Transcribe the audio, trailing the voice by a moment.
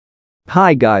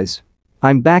Hi guys.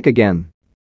 I'm back again.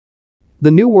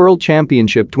 The new World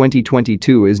Championship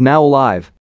 2022 is now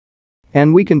live.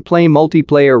 And we can play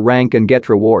multiplayer rank and get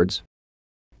rewards.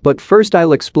 But first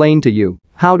I'll explain to you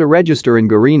how to register in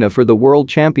GARENA for the World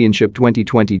Championship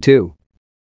 2022.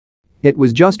 It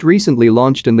was just recently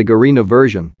launched in the GARENA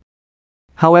version.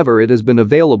 However, it has been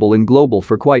available in global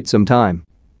for quite some time.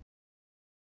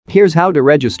 Here's how to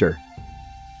register.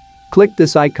 Click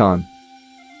this icon.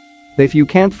 If you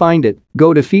can't find it,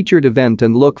 go to Featured Event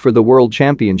and look for the World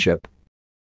Championship.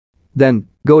 Then,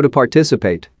 go to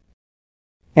Participate.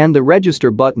 And the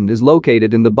Register button is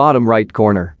located in the bottom right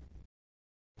corner.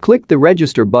 Click the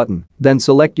Register button, then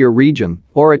select your region,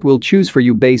 or it will choose for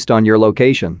you based on your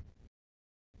location.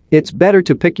 It's better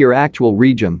to pick your actual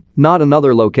region, not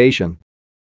another location.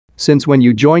 Since when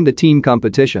you join the team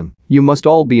competition, you must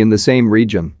all be in the same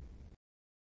region.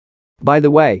 By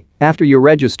the way, after you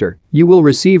register, you will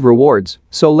receive rewards,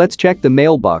 so let's check the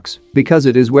mailbox, because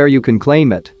it is where you can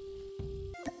claim it.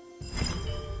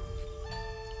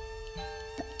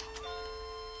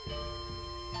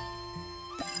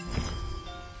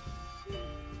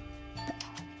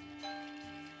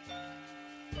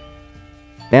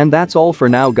 And that's all for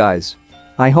now, guys.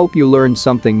 I hope you learned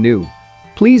something new.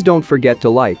 Please don't forget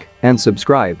to like and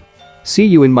subscribe. See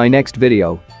you in my next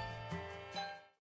video.